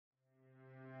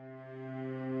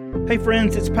Hey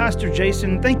friends, it's Pastor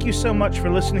Jason. Thank you so much for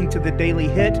listening to The Daily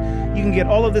Hit. You can get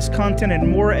all of this content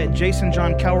and more at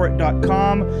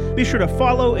jasonjohncowart.com. Be sure to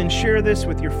follow and share this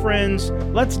with your friends.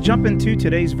 Let's jump into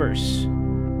today's verse.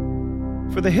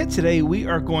 For the hit today, we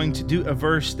are going to do a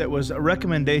verse that was a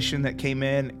recommendation that came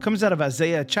in. It comes out of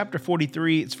Isaiah chapter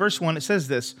 43. It's verse 1. It says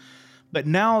this, "But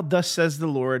now thus says the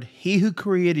Lord, he who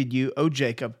created you, O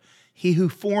Jacob, he who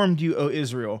formed you, O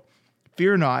Israel,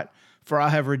 fear not, for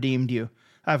I have redeemed you.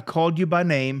 I have called you by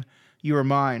name, you are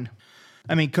mine."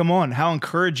 I mean, come on, how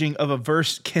encouraging of a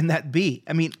verse can that be?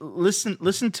 I mean,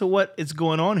 listen to what is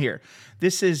going on here.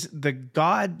 This is the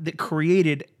God that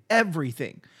created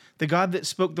everything, the God that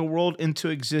spoke the world into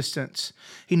existence.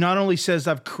 He not only says,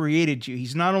 I've created you,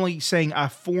 he's not only saying, I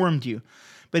formed you,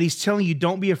 but he's telling you,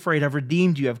 don't be afraid, I've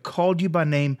redeemed you, I've called you by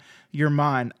name, you're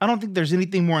mine. I don't think there's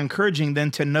anything more encouraging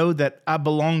than to know that I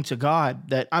belong to God,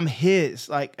 that I'm his.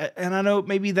 And I know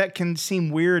maybe that can seem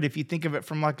weird if you think of it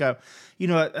from like a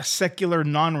secular,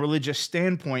 non-religious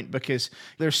standpoint, because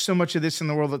there's so much of this in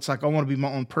the world that's like, I want to be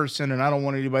my own person and I don't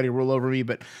want anybody to rule over me.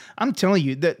 But I'm telling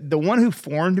you that the one who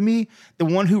formed me, the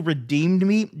one who redeemed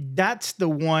me, that's the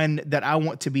one that I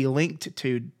want to be linked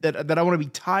to, that I want to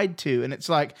be tied to. And it's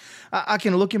like, I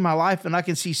can look in my life and I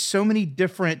can see so many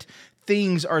different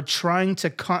things are trying to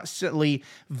constantly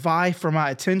vie for my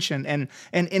attention. And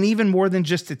even more than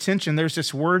just attention, there's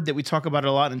this word that we talk about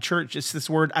a lot in church. It's this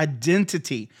word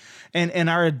identity. And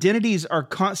our identities are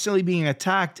constantly being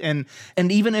attacked. And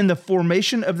even in the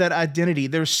formation of that identity,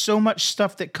 there's so much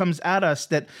stuff that comes at us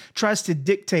that tries to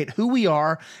dictate who we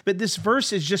are. But this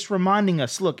verse is just reminding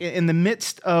us, look, in the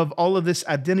midst of all of this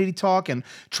identity talk and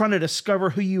trying to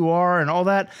discover who you are and all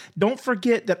that, don't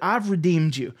forget that I've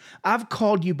redeemed you. I've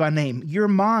called you by name. You're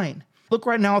mine. Look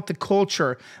right now at the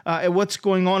culture, at what's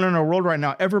going on in our world right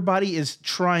now. Everybody is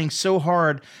trying so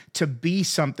hard to be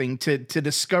something, to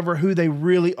discover who they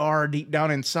really are deep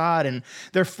down inside. And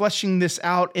they're fleshing this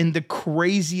out in the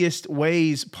craziest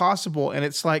ways possible. And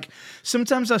it's like,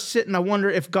 sometimes I sit and I wonder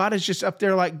if God is just up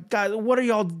there like, God, what are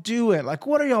y'all doing? Like,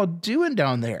 what are y'all doing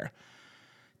down there?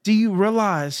 Do you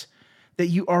realize that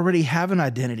you already have an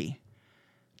identity?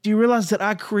 Do you realize that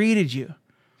I created you?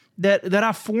 That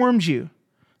I formed you?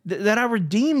 That I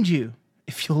redeemed you,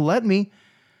 if you'll let me?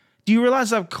 Do you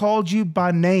realize I've called you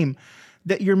by name,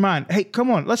 that you're mine? Hey,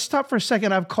 come on, let's stop for a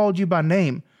second. I've called you by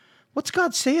name. What's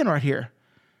God saying right here?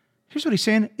 Here's what he's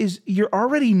saying is you're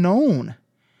already known.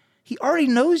 He already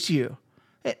knows you.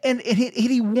 And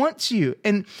he wants you.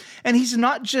 And he's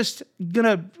not just going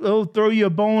to throw you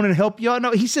a bone and help you out.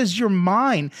 No, he says you're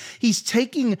mine. He's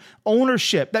taking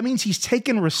ownership. That means he's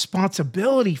taking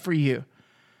responsibility for you.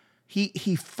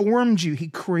 He formed you. He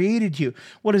created you.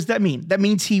 What does that mean? That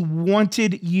means he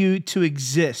wanted you to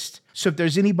exist. So if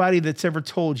there's anybody that's ever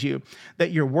told you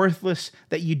that you're worthless,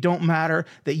 that you don't matter,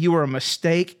 that you are a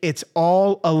mistake, it's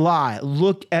all a lie.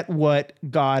 Look at what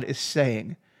God is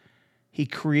saying. He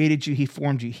created you. He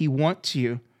formed you. He wants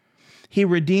you. He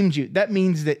redeemed you. That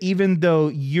means that even though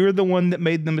you're the one that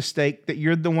made the mistake, that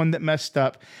you're the one that messed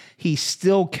up, he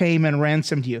still came and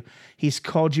ransomed you. He's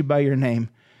called you by your name.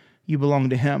 You belong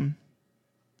to him.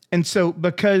 And so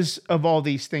because of all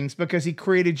these things, because he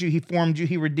created you, he formed you,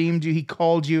 he redeemed you, he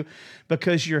called you,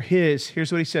 because you're his, here's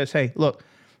what he says. Hey, look,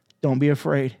 don't be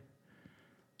afraid.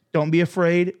 Don't be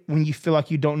afraid when you feel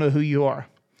like you don't know who you are.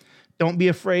 Don't be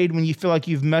afraid when you feel like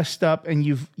you've messed up and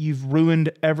you've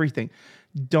ruined everything.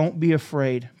 Don't be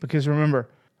afraid, because remember,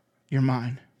 you're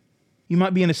mine. You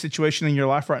might be in a situation in your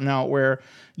life right now where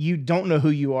you don't know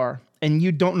who you are and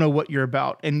you don't know what you're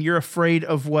about, and you're afraid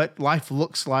of what life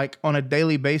looks like on a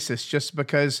daily basis just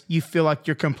because you feel like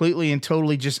you're completely and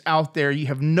totally just out there. You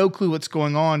have no clue what's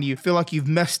going on. You feel like you've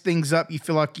messed things up. You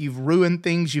feel like you've ruined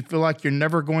things. You feel like you're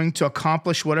never going to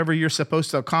accomplish whatever you're supposed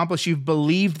to accomplish. You've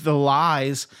believed the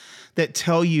lies that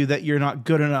tell you that you're not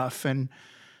good enough and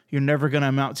you're never going to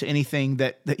amount to anything,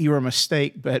 that you're a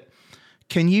mistake. But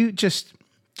can you just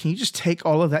take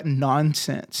all of that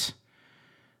nonsense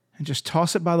and just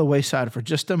toss it by the wayside for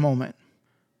just a moment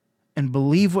and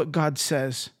believe what God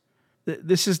says?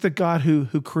 This is the God who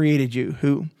created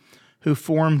you, who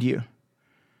formed you.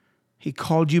 He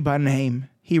called you by name.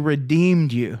 He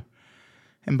redeemed you.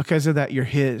 And because of that, you're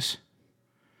his.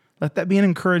 Let that be an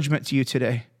encouragement to you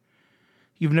today.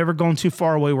 You've never gone too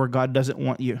far away where God doesn't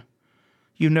want you.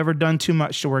 You've never done too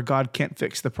much to where God can't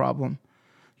fix the problem.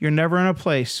 You're never in a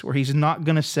place where he's not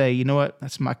going to say, you know what,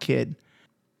 that's my kid.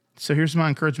 So here's my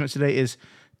encouragement today is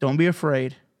don't be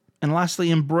afraid. And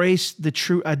lastly, embrace the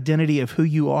true identity of who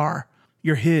you are.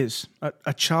 You're his,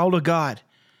 a child of God,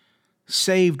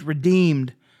 saved,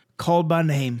 redeemed, called by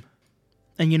name.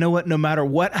 And you know what? No matter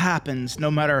what happens,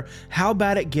 no matter how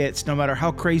bad it gets, no matter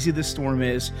how crazy the storm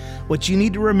is, what you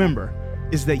need to remember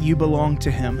is that you belong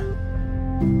to Him.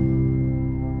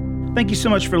 Thank you so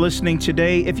much for listening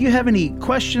today. If you have any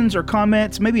questions or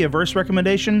comments, maybe a verse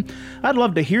recommendation, I'd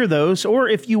love to hear those. Or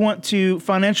if you want to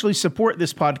financially support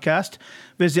this podcast,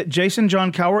 visit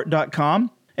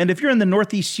jasonjohncowart.com. And if you're in the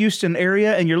Northeast Houston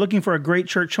area and you're looking for a great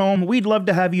church home, we'd love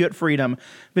to have you at Freedom.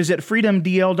 Visit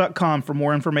freedomdl.com for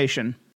more information.